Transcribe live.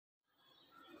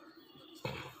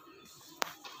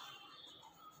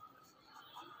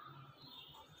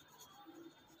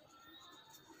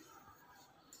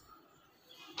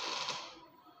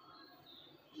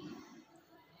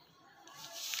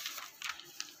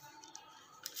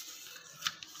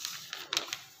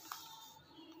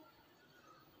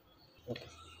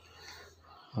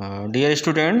Dear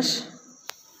students,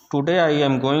 today I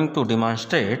am going to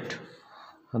demonstrate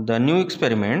the new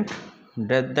experiment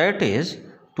that is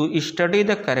to study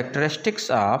the characteristics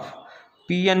of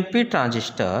PNP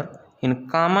transistor in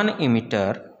common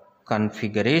emitter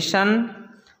configuration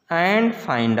and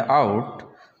find out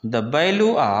the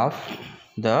value of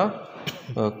the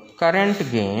current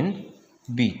gain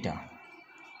beta.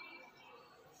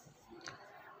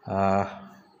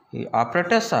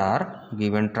 Operators are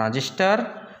given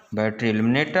transistor, battery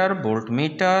eliminator,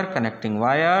 voltmeter, connecting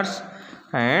wires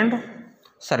and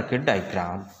circuit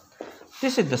diagram.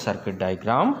 This is the circuit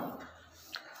diagram.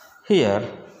 Here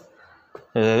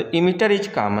emitter is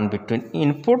common between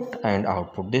input and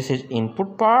output. This is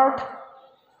input part,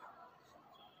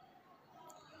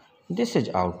 this is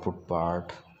output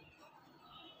part.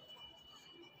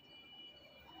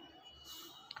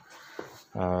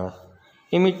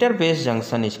 Emitter base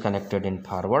junction is connected in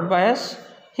forward bias.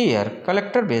 Here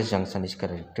collector base junction is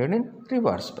connected in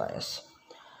reverse bias.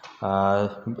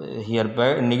 Here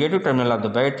negative terminal of the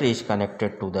battery is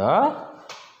connected to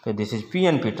the, this is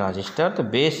PNP transistor, the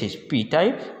base is P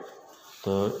type.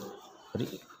 So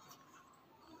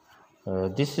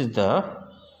this is the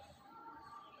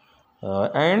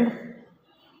and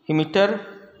emitter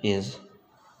is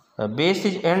base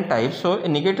is N type, so a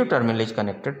negative terminal is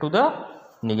connected to the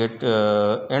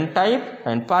N type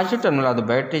and positive terminal of the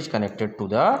battery is connected to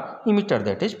the emitter,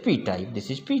 that is P type.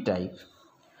 This is P type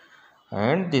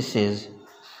and this is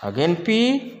again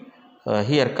P.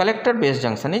 Here collector base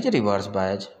junction is reverse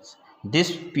bias.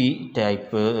 This P type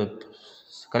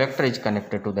collector is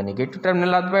connected to the negative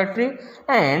terminal of the battery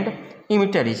and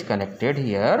emitter is connected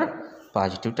here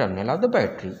positive terminal of the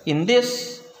battery. In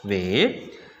this way,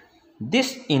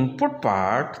 this input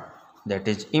part, that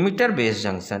is emitter base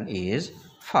junction, is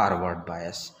forward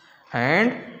bias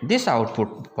and this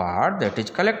output part, that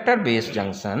is collector base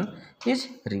junction, is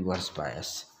reverse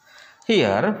bias.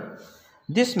 Here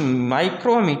this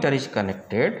micrometer is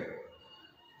connected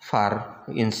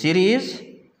in series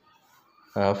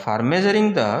for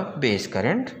measuring the base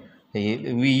current.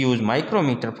 We use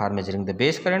micrometer for measuring the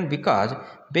base current because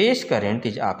base current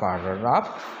is of order of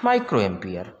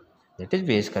microampere. That is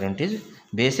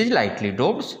base is lightly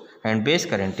doped and base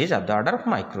current is of the order of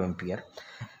microampere.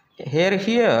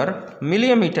 Here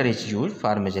millimeter is used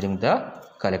for measuring the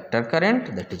collector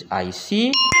current, that is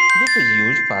IC. This is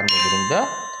used for measuring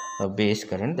the base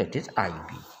current, that is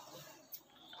IB.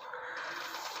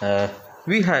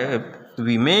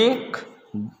 We make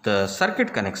the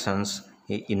circuit connections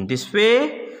in this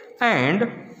way and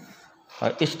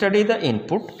study the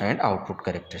input and output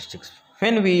characteristics.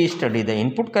 When we study the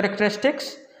input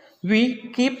characteristics,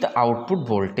 we keep the output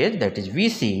voltage, that is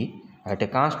VC, at a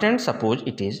constant, suppose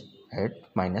it is at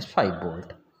 -5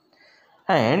 volt,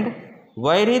 and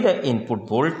vary the input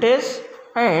voltage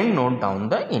and note down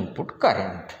the input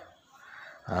current.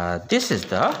 This is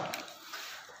the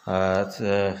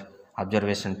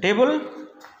observation table.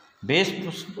 Base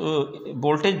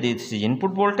voltage, this is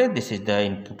input voltage, this is the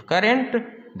input current,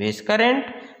 base current,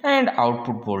 and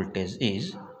output voltage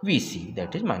is VC,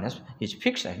 that is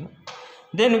fixed.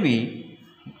 Then we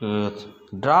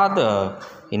draw the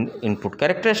input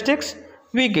characteristics.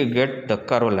 We get the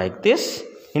curve like this.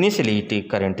 Initially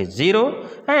current is 0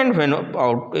 and when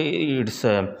its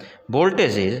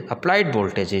voltage is applied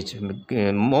voltage is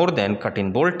more than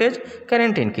cut-in voltage,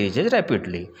 current increases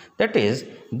rapidly. That is,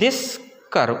 this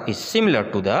curve is similar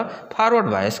to the forward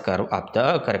bias curve of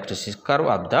the characteristic curve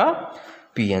of the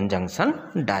PN junction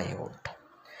diode.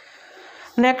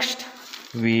 Next,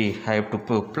 we have to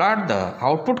plot the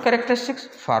output characteristics.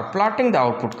 For plotting the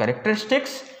output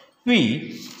characteristics,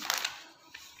 we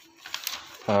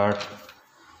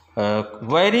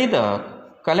vary the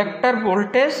collector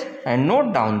voltage and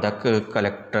note down the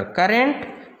collector current,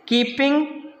 keeping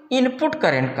input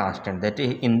current constant. That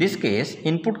is, in this case,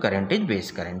 input current is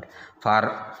base current. For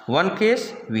one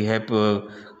case, we have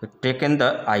taken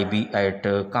the IB at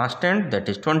constant, that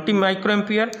is 20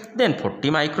 microampere, then 40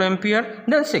 microampere,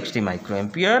 then 60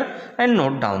 microampere, and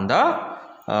note down the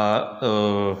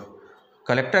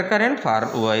collector current for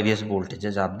various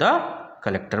voltages of the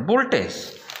collector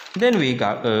voltage. Then we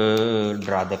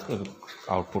draw the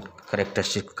output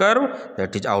characteristic curve,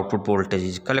 that is output voltage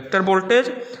is collector voltage,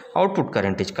 output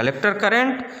current is collector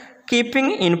current,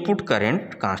 keeping input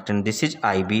current constant. This is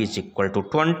IB is equal to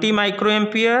 20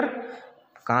 microampere,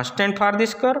 constant for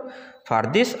this curve. For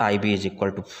this, IB is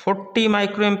equal to 40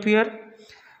 microampere,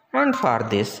 and for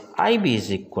this, IB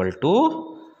is equal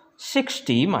to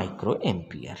 60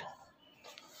 microampere.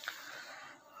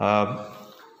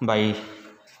 By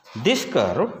this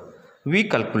curve, we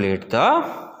calculate the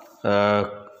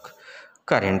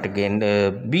current gain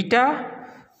beta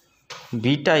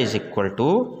is equal to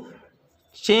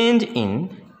change in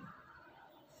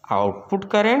output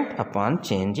current upon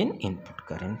change in input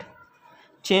current.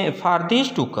 For these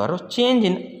two curves, change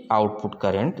in output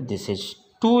current, this is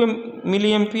 2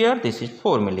 milliampere, this is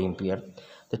 4 milliampere.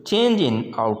 The change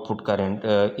in output current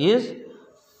is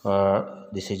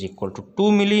this is equal to 2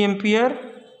 milliampere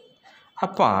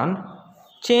upon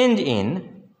change in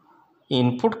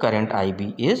input current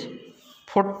IB is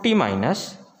 40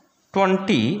 minus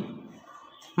 20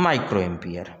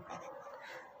 microampere.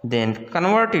 Then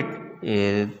convert it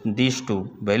these two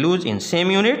values in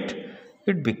same unit,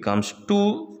 it becomes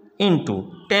 2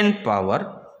 into 10 power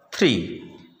 3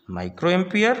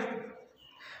 microampere,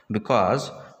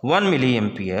 because 1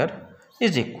 milliampere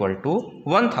is equal to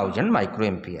 1000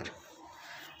 microampere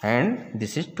and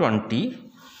this is 20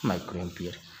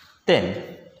 microampere. Then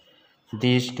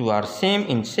these two are same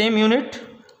in same unit,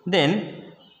 then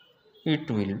it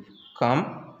will come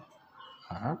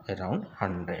around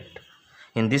 100.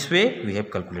 In this way we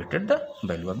have calculated the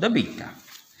value of the beta.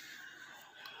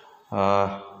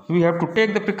 We have to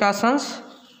take the precautions,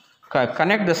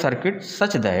 connect the circuit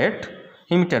such that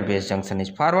emitter base junction is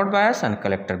forward bias and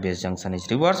collector base junction is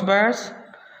reverse bias.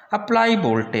 Apply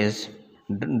voltage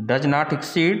does not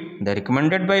exceed the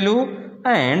recommended value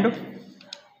and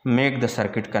make the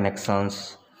circuit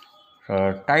connections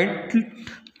tight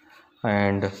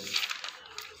and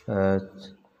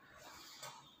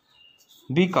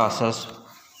be cautious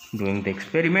during the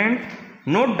experiment.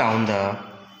 Note down the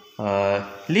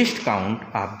least count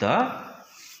of the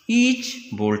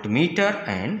each voltmeter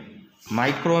and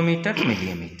micrometer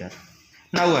millimeter.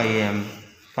 Now I am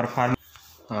performing.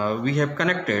 We have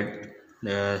connected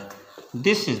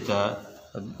this is the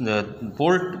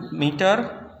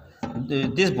voltmeter.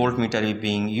 This voltmeter is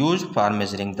being used for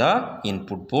measuring the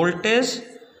input voltage,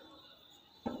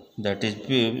 that is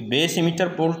base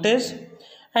emitter voltage,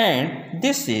 and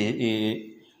this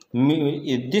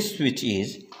switch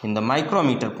is in the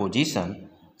micrometer position,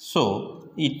 so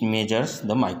it measures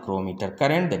the micrometer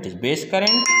current, that is base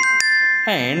current,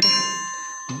 and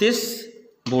this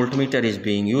voltmeter is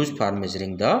being used for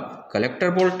measuring the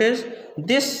collector voltage.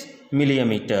 This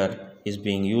millimeter is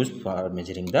being used for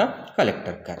measuring the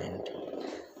collector current.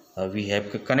 We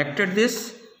have connected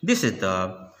this. This is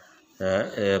the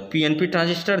PNP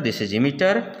transistor, this is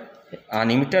emitter. On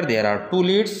emitter there are two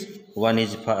leads, one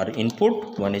is for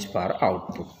input, one is for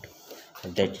output.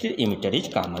 That emitter is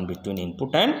common between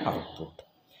input and output.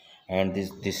 And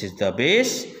this is the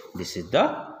base, this is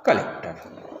the collector.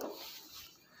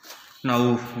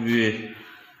 Now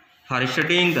for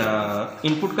studying the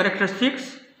input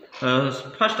characteristics,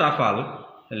 first of all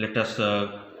let us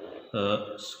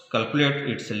calculate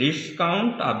its least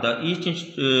count of the each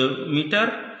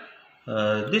meter.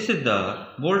 This is the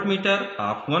voltmeter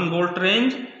of 1 volt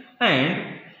range,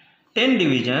 and 10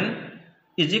 division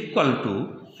is equal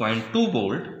to 0.2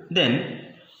 volt.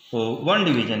 Then 1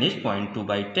 division is 0.2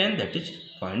 by 10, that is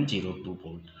 0.02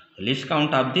 volt. The least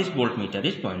count of this voltmeter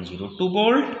is 0.02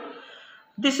 volt.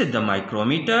 This is the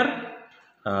micrometer.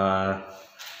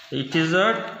 It is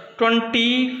a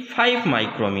 25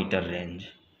 micrometer range,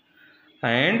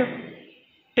 and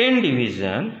 10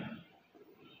 division,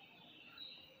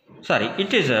 sorry,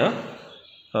 it is a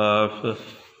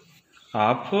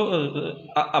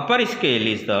upper scale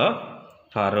is the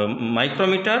for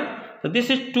micrometer. So this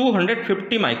is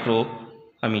 250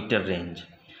 micrometer range,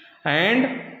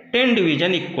 and 10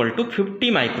 division equal to 50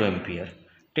 microampere.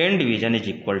 10 division is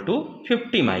equal to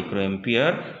 50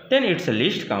 microampere. Then its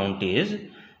least count is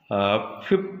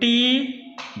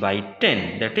 50 by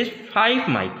 10, that is 5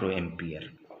 microampere.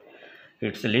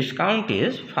 Its least count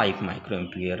is 5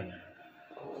 microampere.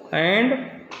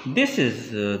 And this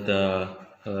is the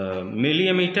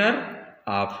millimeter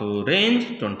of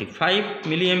range 25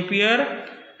 milliampere,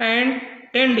 and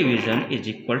 10 division is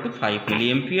equal to 5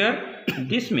 milliampere.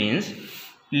 This means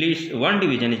least 1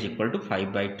 division is equal to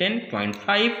 5 by 10,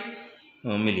 0.5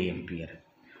 milliampere.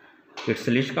 Its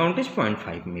least count is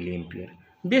 0.5 milliampere.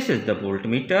 This is the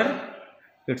voltmeter.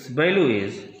 Its value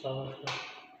is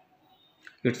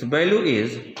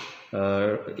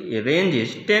range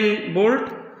is 10 volt.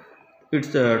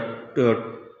 Its 2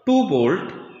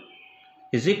 volt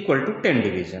is equal to 10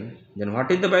 division. Then what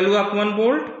is the value of 1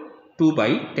 volt? 2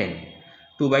 by 10.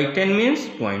 2 by 10 means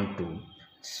 0.2.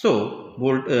 So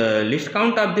least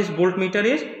count of this voltmeter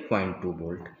is 0.2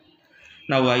 volt.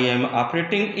 Now I am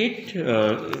operating it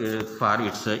for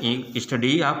its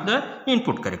study of the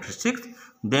input characteristics.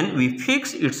 Then we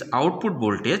fix its output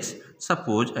voltage,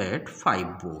 suppose at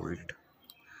 5 volt.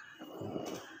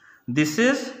 This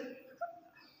is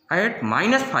at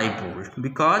minus 5 volt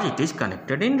because it is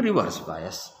connected in reverse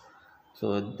bias.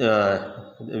 So the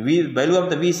value of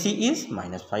the VC is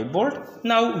minus 5 volt.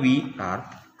 Now we are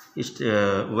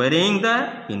varying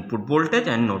the input voltage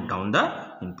and note down the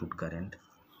input current.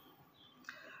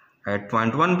 At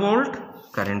 0.1 volt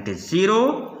current is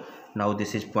 0. Now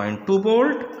this is 0.2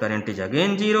 volt, current is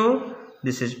again 0.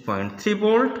 This is 0.3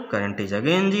 volt, current is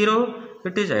again 0.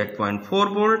 It is at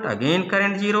 0.4 volt, again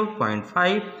current 0,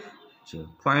 0.5,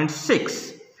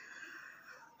 0.6.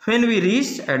 When we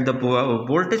reach at the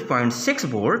voltage 0.6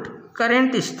 volt,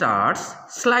 current starts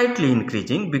slightly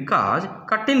increasing because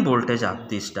cut-in voltage of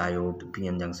this diode,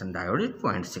 PN junction diode, is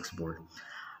 0.6 volt.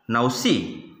 Now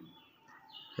see,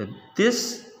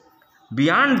 this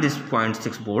beyond this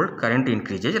 0.6 volt, current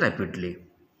increases rapidly.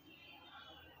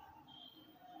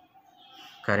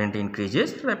 Current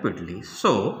increases rapidly.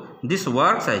 So this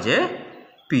works as a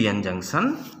PN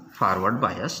junction forward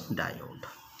bias diode.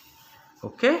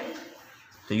 Okay.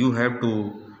 So you have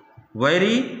to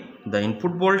vary the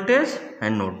input voltage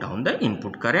and note down the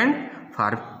input current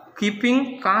for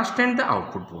keeping constant the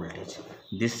output voltage.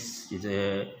 This is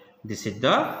the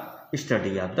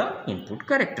study of the input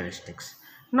characteristics.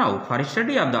 Now for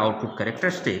study of the output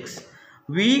characteristics,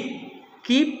 we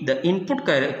keep the input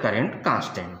current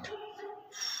constant.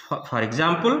 For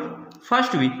example,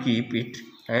 first we keep it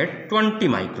at 20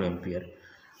 microampere.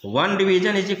 One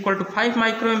division is equal to 5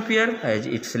 microampere as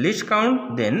its least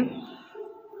count. Then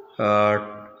for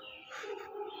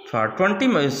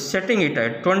 20, setting it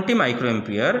at 20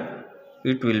 microampere,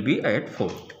 it will be at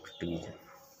 4th division.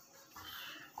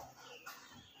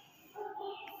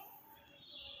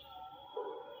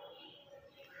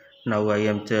 Now I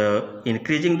am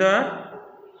increasing the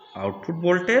output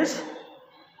voltage.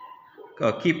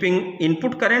 Keeping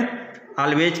input current,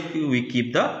 always we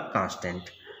keep the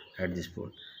constant at this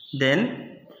point.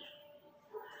 Then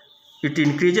it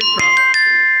increases from,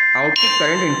 output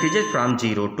current increases from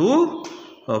 0 to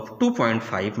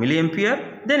 2.5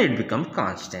 milliampere. Then it becomes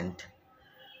constant.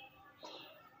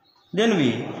 Then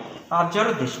we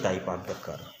observe this type of the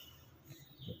curve.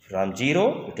 From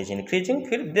 0 it is increasing.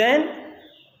 Then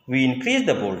we increase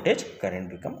the voltage, current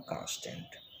becomes constant.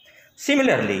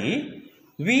 Similarly,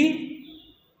 we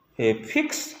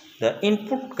fix the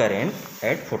input current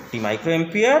at 40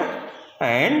 microampere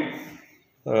and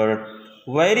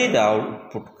vary the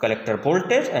output collector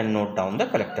voltage and note down the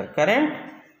collector current.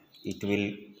 It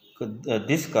will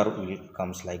this curve will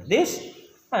comes like this,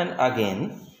 and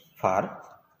again for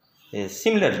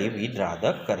similarly we draw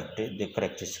the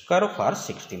characteristic curve for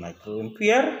 60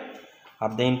 microampere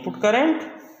of the input current.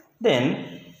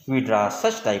 Then we draw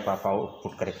such type of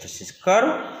output characteristic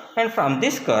curve, and from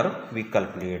this curve we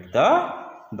calculate the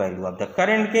value of the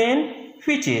current gain,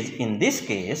 which is in this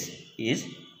case is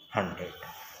 100.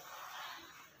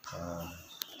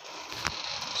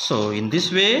 So in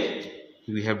this way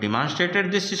we have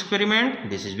demonstrated this experiment.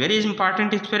 This is very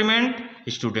important experiment.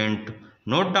 Student,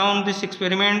 note down this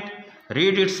experiment,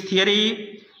 read its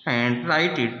theory and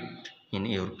write it in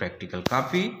your practical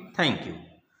copy. Thank you.